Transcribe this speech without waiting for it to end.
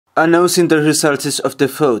Announcing the results of the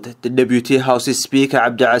vote, the Deputy House Speaker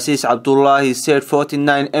Abdihakim Dhoobo-daareed said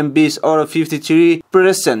 49 MPs out of 53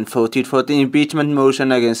 present voted for the impeachment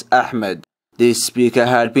motion against Ahmed. The Speaker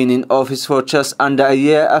had been in office for just under a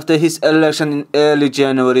year after his election in early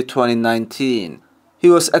January 2019. He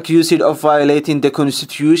was accused of violating the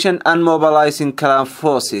constitution and mobilizing Clan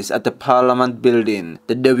forces at the Parliament building.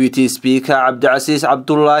 The Deputy Speaker Abdihakim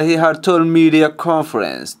Dhoobo-daareed had told media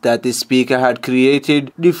conference that the Speaker had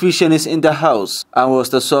created divisions in the House and was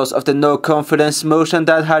the source of the no-confidence motion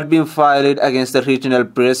that had been filed against the regional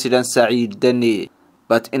president Saeed Deni.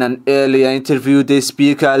 But in an earlier interview, the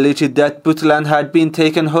Speaker alleged that Puntland had been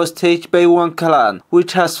taken hostage by one clan,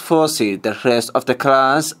 which has forced the rest of the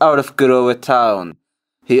clans out of Garowe town.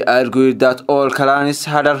 He argued that all clans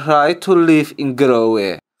had a right to live in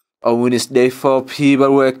Garowe. On Wednesday, 4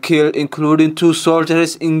 people were killed, including 2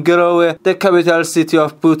 soldiers in Garowe, the capital city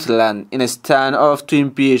of Puntland, in a standoff to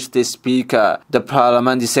impeach the Speaker. The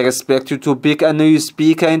Parliament is expected to pick a new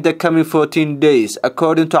Speaker in the coming 14 days,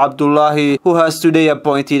 according to Dhoobo-daareed, who has today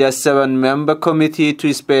appointed a 7-member committee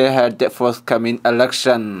to spearhead the forthcoming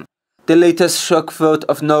election. The latest shock vote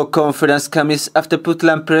of no confidence comes after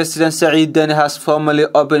Puntland President Saeed Deni has formally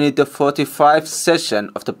opened the 45th session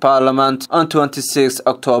of the Parliament on 26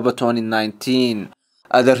 October 2019.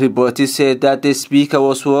 Other reports said that the Speaker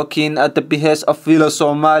was working at the behest of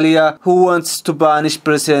Somalia, who wants to banish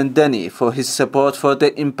President Deni for his support for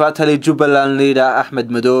the impartial Jubaland leader Ahmed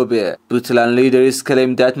Madoobe. Puntland leaders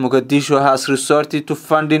claim that Mogadishu has resorted to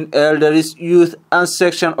funding elders, youth and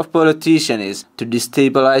section of politicians to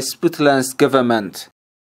destabilize Puntland's government.